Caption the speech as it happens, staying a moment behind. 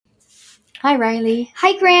Hi, Riley.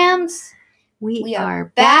 Hi, Grams. We are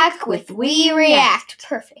back with We React.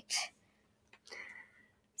 Perfect.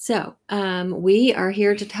 So, we are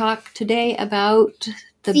here to talk today about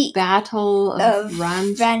the Battle of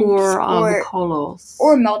Ranspor of Kolos.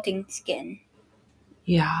 Or Melting Skin.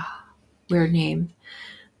 Yeah, weird name.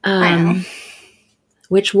 I know.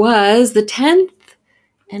 Which was the 10th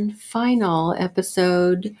and final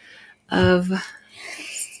episode of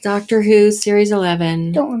Doctor Who Series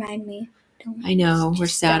 11. Don't remind me. I know, we're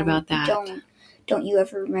sad about that. Don't you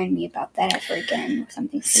ever remind me about that ever again or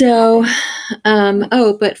something. So,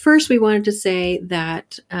 but first we wanted to say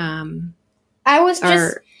that I was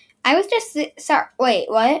just sorry. Wait,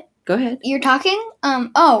 what? Go ahead. You're talking?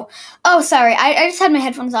 Sorry. I just had my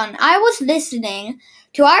headphones on. I was listening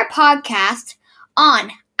to our podcast on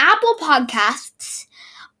Apple Podcasts,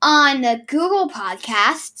 on Google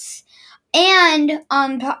Podcasts, and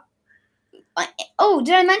on...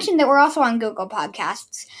 did I mention that we're also on Google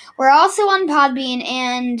Podcasts? We're also on Podbean,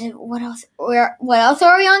 and what else? What else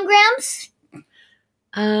are we on, Grams?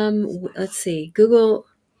 Let's see. Google.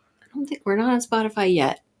 I don't think we're not on Spotify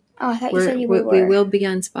yet. Oh, I thought you said we were. We will be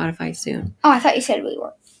on Spotify soon. Oh, I thought you said we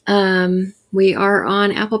were. We are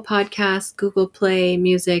on Apple Podcasts, Google Play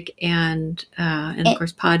Music, and of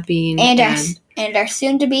course Podbean, and our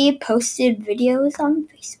soon-to-be posted videos on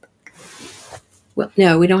Facebook. Well,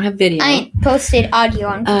 no, we don't have video. I posted audio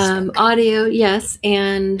on Facebook. Audio, yes,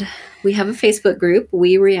 and we have a Facebook group,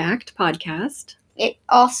 We React Podcast. It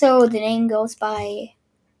also, the name goes by...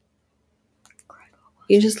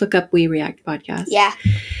 You just look up We React Podcast. Yeah.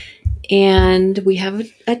 And we have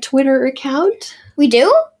a Twitter account. We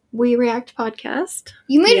do? We React Podcast.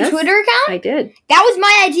 You made a Twitter account? I did. That was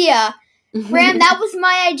my idea. Graham, that was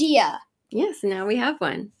my idea. Yes, now we have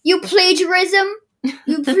one. You plagiarism.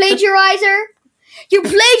 You plagiarizer. You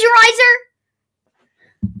plagiarizer.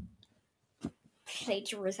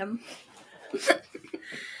 Plagiarism.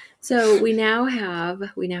 So we now have a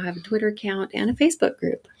Twitter account and a Facebook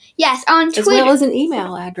group. Yes, on Twitter. As well as an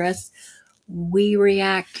email address.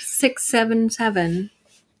 WeReact677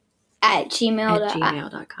 at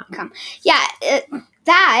gmail.com. Yeah,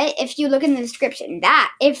 that, if you look in the description,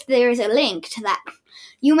 that, if there's a link to that,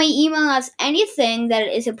 you may email us anything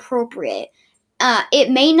that is appropriate. It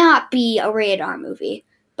may not be a rated R movie,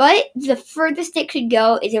 but the furthest it could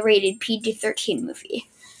go is a rated PG-13 movie.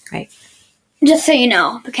 Right. Just so you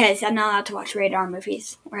know, because I'm not allowed to watch rated R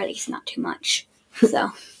movies, or at least not too much.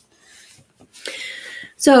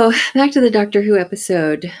 So, back to the Doctor Who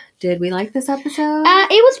episode. Did we like this episode?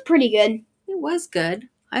 It was pretty good. It was good.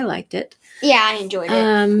 I liked it. Yeah, I enjoyed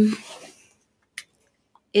it.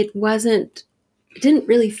 It didn't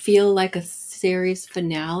really feel like a series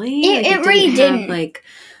finale. It really didn't.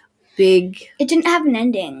 Big... It didn't have an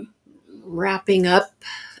ending. Wrapping up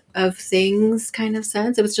of things kind of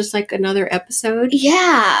sense. It was just like another episode.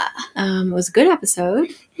 Yeah. It was a good episode.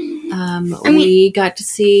 We got to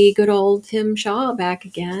see good old Tim Shaw back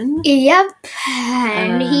again. Yep.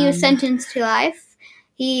 And he was sentenced to life.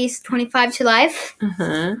 He's 25 to life.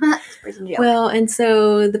 Uh-huh. Well, and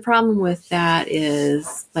so the problem with that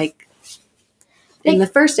is, in the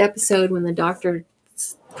first episode when the doctor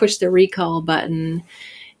pushed the recall button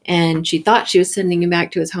and she thought she was sending him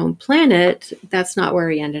back to his home planet, that's not where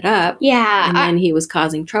he ended up. Yeah. And then he was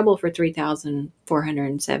causing trouble for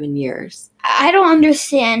 3,407 years. I don't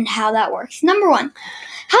understand how that works. Number one,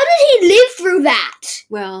 how did he live through that?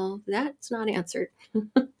 Well, that's not answered.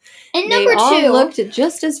 And they number all two, looked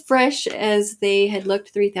just as fresh as they had looked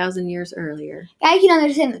 3,000 years earlier. I can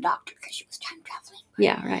understand the doctor because she was time traveling.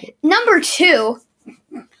 Yeah, right. Number two,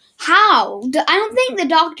 how? I don't think the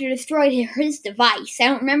doctor destroyed his device. I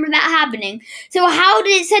don't remember that happening. So how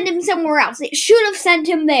did it send him somewhere else? It should have sent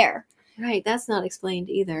him there. Right, that's not explained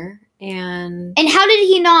either. And how did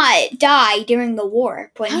he not die during the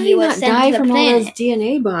warp when he was sent to the planet? How did he not die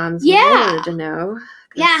from all those DNA bombs? Yeah. We wanted to know.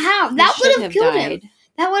 Yeah, how? That would have killed him.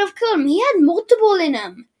 That would have killed him. He had multiple in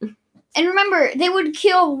him. And remember, they would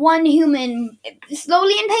kill one human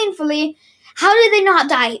slowly and painfully. How did they not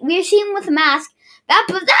die? We've seen him with a mask. That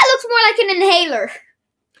looks more like an inhaler.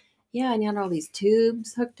 Yeah, and he had all these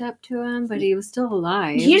tubes hooked up to him, but he was still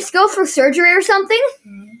alive. Did he just go for surgery or something?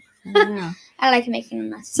 I don't know. I like making a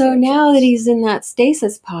mess. So now that he's in that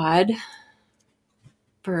stasis pod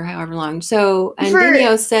for however long. So, and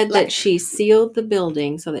Dinio said that she sealed the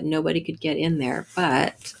building so that nobody could get in there,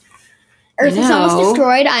 but... Earth is almost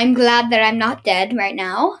destroyed. I'm glad that I'm not dead right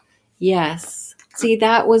now. Yes. See,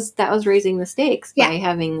 that was raising the stakes by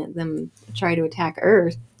having them try to attack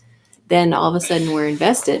Earth. Then all of a sudden we're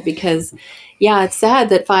invested because, it's sad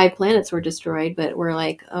that 5 planets were destroyed, but we're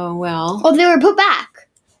like, oh, well. Well, they were put back.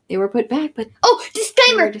 They were put back, but... Oh,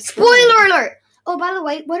 disclaimer! Spoiler alert! Oh, by the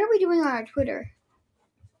way, what are we doing on our Twitter?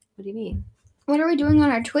 What do you mean? What are we doing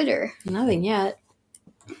on our Twitter? Nothing yet.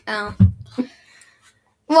 Oh.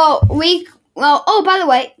 Oh, by the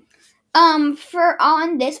way, for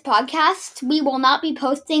on this podcast, we will not be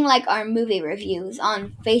posting like our movie reviews on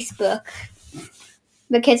Facebook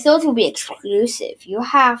because those will be exclusive. You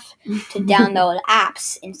have to download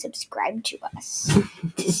apps and subscribe to us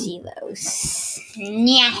to see those.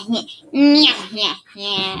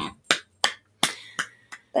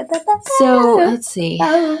 So, let's see.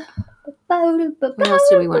 What else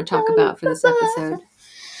do we want to talk about for this episode?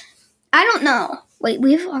 I don't know. Wait,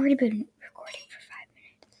 we've already been recording for 5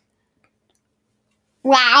 minutes.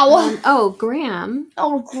 Wow. Graham.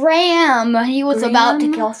 Oh, Graham. He was about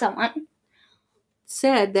to kill someone.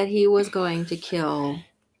 Said that he was going to kill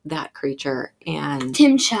that creature, and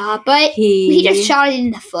Tim Shaw, but he just shot it in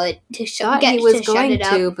the foot to thought he was going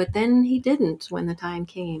to, but then he didn't when the time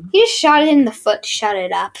came. He just shot it in the foot to shut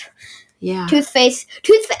it up. Yeah. Toothface.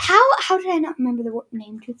 How did I not remember the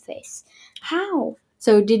name Toothface? How?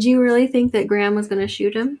 So did you really think that Graham was going to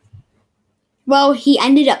shoot him? Well, he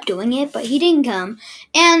ended up doing it, but he didn't come.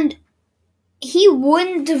 And he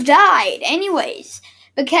wouldn't have died anyways.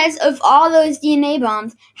 Because of all those DNA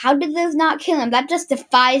bombs, how did those not kill him? That just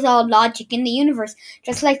defies all logic in the universe,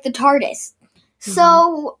 just like the TARDIS. Mm-hmm.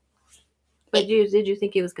 So... But did you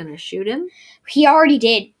think he was going to shoot him? He already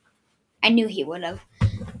did. I knew he would have.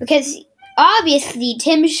 Because obviously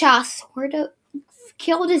Tim Shaw sort of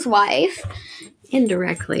killed his wife.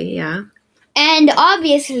 Indirectly, yeah. And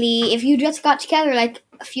obviously, if you just got together like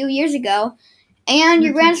a few years ago, and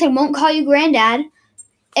your grandson won't call you granddad,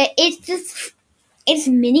 it's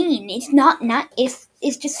mean.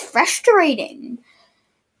 It's just frustrating.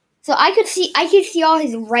 So I could see all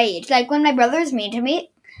his rage. Like when my brother's mean to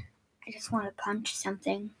me, I just want to punch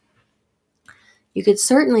something. You could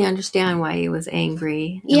certainly understand why he was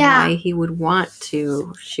angry and why he would want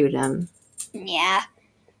to shoot him. Yeah.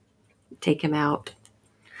 Take him out.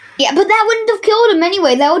 Yeah, but that wouldn't have killed him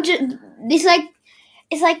anyway. That would just...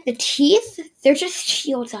 It's like the teeth, they're just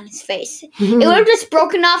shields on his face. It would have just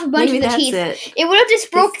broken off a bunch of the teeth. It would have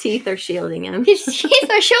just broke... His teeth are shielding him. His teeth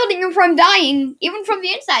are shielding him from dying, even from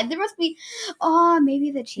the inside. There must be... Oh,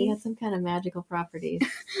 maybe the teeth... He has some kind of magical properties.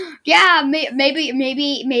 Yeah, maybe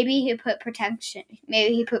he put protection.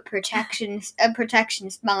 Maybe he put protection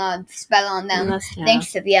spell on them.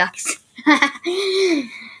 Thanks to the X.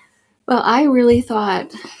 Well, I really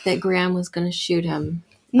thought that Graham was going to shoot him.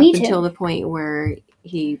 Me too. Until the point where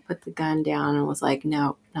he put the gun down and was like,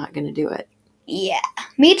 no, not going to do it. Yeah,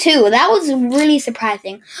 me too. That was really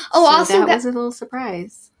surprising. Oh, so also that was a little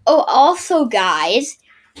surprise. Oh, also, guys,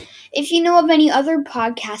 if you know of any other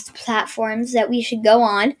podcast platforms that we should go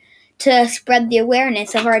on to spread the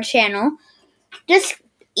awareness of our channel, just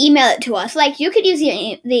email it to us. Like, you could use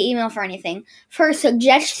the email for anything. For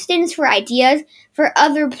suggestions, for ideas, for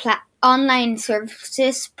other online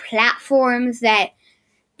services, platforms that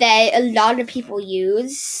a lot of people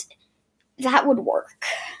use, that would work.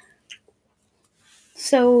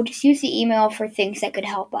 So just use the email for things that could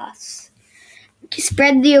help us to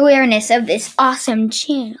spread the awareness of this awesome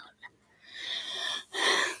channel.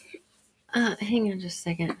 Hang on just a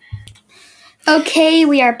second. Okay,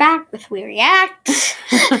 we are back with We React.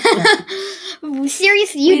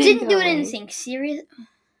 Seriously, you didn't do it in sync. Serious?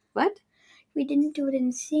 What? We didn't do it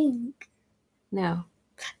in sync. No.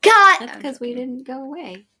 God! That's because we didn't go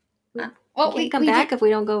away. We can't come we back if we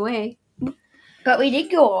don't go away. But we did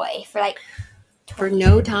go away for like... For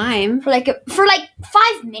no time. For like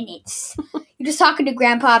 5 minutes. You're just talking to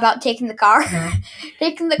Grandpa about taking the car.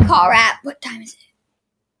 Taking the car at... What time is it?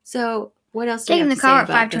 So, what else do you have to say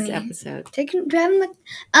about this episode?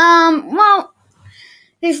 Well,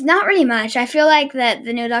 there's not really much. I feel like that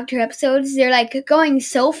the new Doctor episodes, they're like going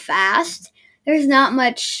so fast. There's not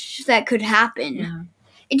much that could happen. Yeah.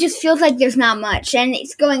 It just feels like there's not much, and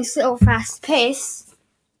it's going so fast-paced.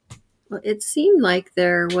 Well, it seemed like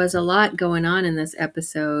there was a lot going on in this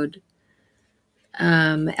episode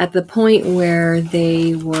at the point where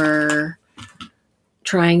they were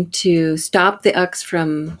trying to stop the Ux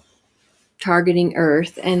from targeting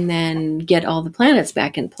Earth and then get all the planets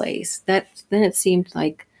back in place. Then it seemed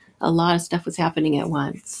like a lot of stuff was happening at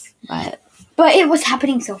once. But it was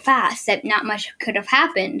happening so fast that not much could have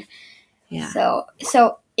happened. Yeah. So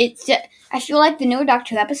it's just, I feel like the new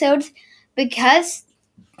Doctor episodes, because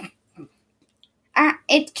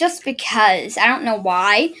it's just because I don't know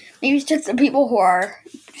why. Maybe it's just the people who are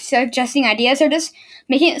suggesting ideas are just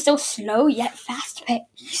making it so slow yet fast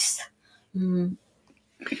paced. Mm.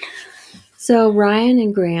 So Ryan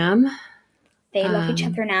and Graham They love each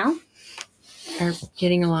other now. Are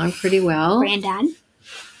getting along pretty well. Granddad.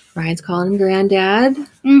 Ryan's calling him Granddad.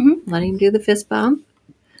 Mm-hmm. Letting him do the fist bump.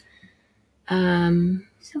 So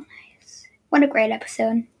nice. What a great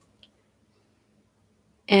episode.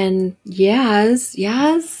 And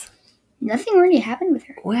Yaz. Nothing really happened with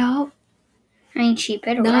her. Well, I mean, she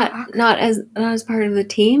bit a not rock. not as part of the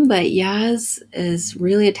team, but Yaz is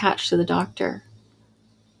really attached to the doctor.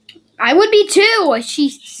 I would be too. She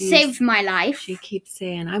saved my life. She keeps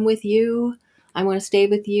saying, "I'm with you. I want to stay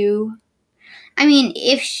with you." I mean,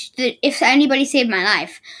 if anybody saved my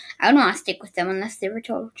life, I wouldn't want to stick with them unless they were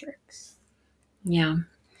total jerks. Yeah.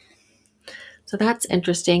 So that's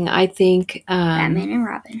interesting. I think Batman and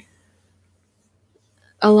Robin.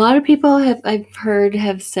 A lot of people I've heard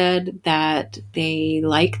have said that they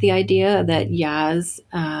like the idea that Yaz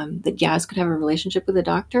could have a relationship with the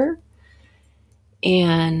doctor.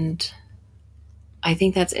 And I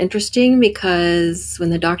think that's interesting because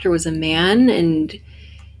when the doctor was a man and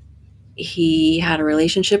he had a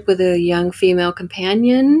relationship with a young female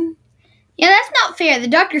companion. Yeah, that's not fair. The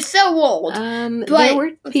doctor's so old. There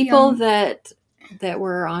were people that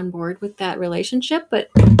were on board with that relationship,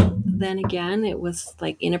 but then again, it was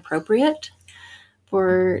like inappropriate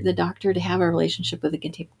for the doctor to have a relationship with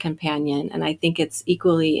a companion, and I think it's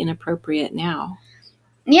equally inappropriate now.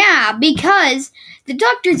 Yeah, because the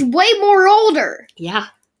doctor's way more older. Yeah.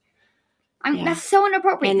 That's so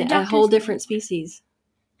inappropriate. And a whole different species.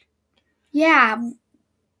 Yeah.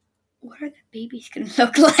 What are the babies going to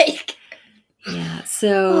look like? Yeah,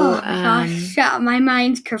 so... Oh, my gosh. My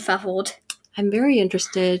mind's kerfuffled. I'm very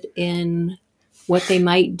interested in what they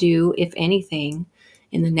might do, if anything,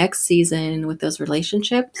 in the next season with those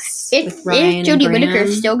relationships. With Ryan Jodie and Whittaker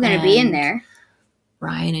is still going to be in there.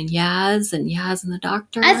 Ryan and Yaz and the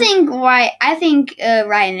doctor. I think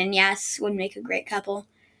Ryan and Yaz would make a great couple.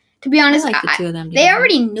 To be honest, I like the two of them they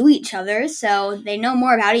already knew each other, so they know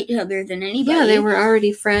more about each other than anybody. Yeah, they were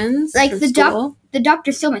already friends. Like the the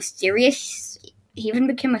doctor's so mysterious. He even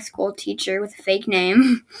became a school teacher with a fake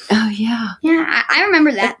name. Oh, yeah. Yeah, I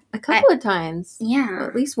remember that. A couple of times. Yeah. Well,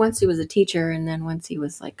 at least once he was a teacher, and then once he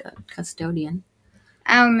was like a custodian.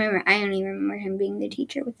 I only remember him being the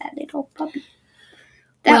teacher with that little puppy.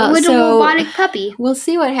 Robotic puppy. We'll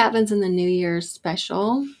see what happens in the New Year's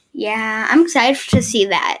special. Yeah, I'm excited to see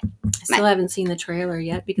that. I still haven't seen the trailer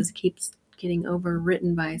yet because it keeps getting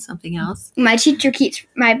overwritten by something else. My teacher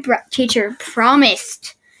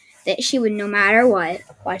promised that she would, no matter what,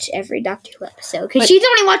 watch every Doctor Who episode. Because she's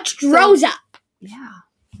only watched Rose Up. Yeah,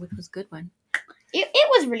 which was a good one. It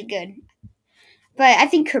was really good. But I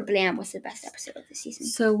think Kerblam was the best episode of the season.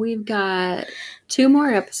 So we've got 2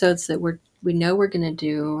 more episodes that we know we're going to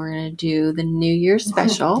do. We're going to do the New Year's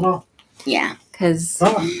special. Yeah. Because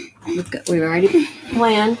we've already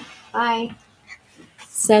planned.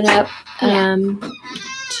 Set up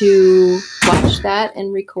to watch that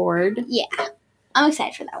and record. Yeah. I'm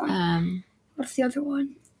excited for that one. What's the other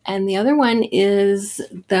one? And the other one is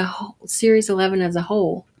the whole Series 11 as a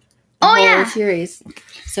whole. The whole series.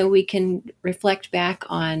 So we can reflect back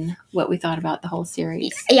on what we thought about the whole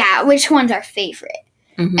series. Yeah, which one's our favorite.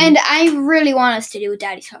 Mm-hmm. And I really want us to do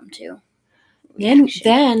Daddy's Home too.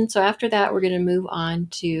 So after that, we're going to move on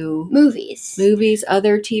to movies,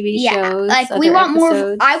 other TV shows. Like we want episodes.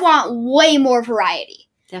 more. I want way more variety.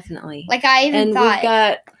 Definitely. Like I even thought. We've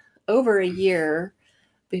got over a year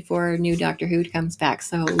before new Doctor Who comes back,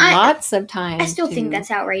 so lots of time. I still think that's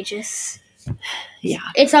outrageous. Yeah,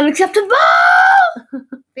 it's unacceptable.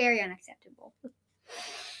 Very unacceptable.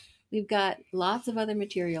 We've got lots of other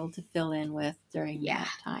material to fill in with during that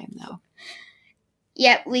time, though.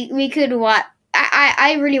 Yeah, we could watch.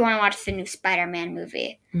 I really want to watch the new Spider-Man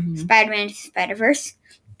movie, Spider-Man Into the Spider-Verse.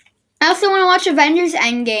 I also want to watch Avengers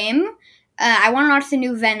Endgame. I want to watch the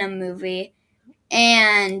new Venom movie.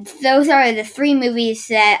 And those are the 3 movies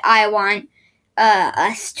that I want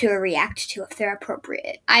us to react to if they're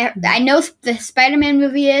appropriate. I know the Spider-Man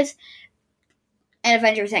movie is, and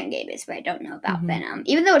Avengers Endgame is, but I don't know about Venom,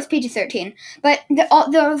 even though it's PG-13. But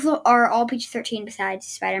those are all PG-13 besides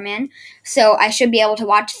Spider-Man, so I should be able to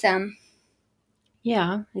watch them.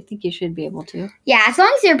 Yeah, I think you should be able to. Yeah, as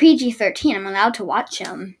long as they're PG-13, I'm allowed to watch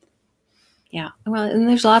them. Yeah, well, and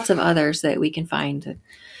there's lots of others that we can find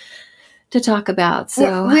to talk about.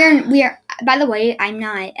 So we're by the way,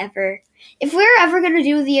 if we're ever going to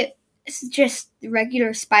do the just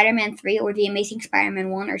regular Spider-Man 3 or the Amazing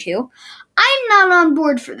Spider-Man 1 or 2, I'm not on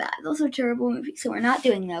board for that. Those are terrible movies, so we're not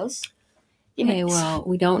doing those. Okay, well,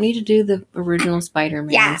 we don't need to do the original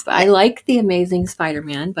Spider-Man. Yeah. But I like the Amazing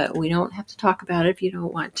Spider-Man, but we don't have to talk about it if you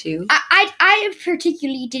don't want to. I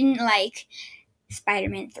particularly didn't like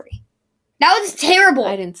Spider-Man 3. That was terrible.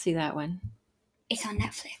 I didn't see that one. It's on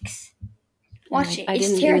Netflix. Watch it. I It's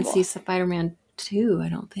didn't terrible. even see Spider-Man 2, I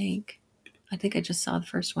don't think. I think I just saw the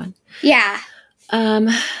first one. Yeah.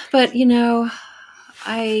 But,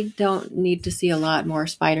 I don't need to see a lot more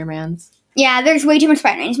Spider-Mans. Yeah, there's way too much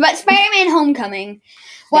Spider-Man. But Spider-Man Homecoming.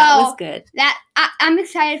 Well, that was good. I'm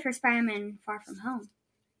excited for Spider-Man Far From Home.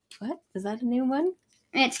 What? Is that a new one?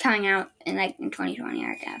 It's coming out in 2020,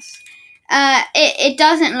 I guess. It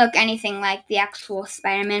doesn't look anything like the actual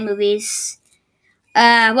Spider-Man movies.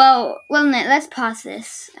 Well, let's pause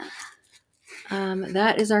this.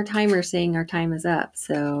 That is our timer saying our time is up.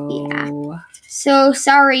 So yeah. So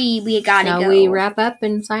sorry, we gotta go. Shall we wrap up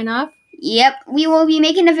and sign off? Yep, we will be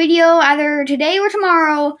making a video either today or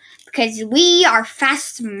tomorrow because we are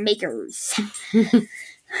fast makers.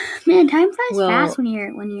 Man, time flies fast when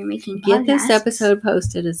you're making podcasts. Get this episode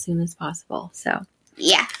posted as soon as possible. So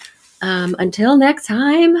yeah. Until next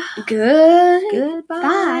time. Goodbye.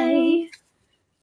 Bye.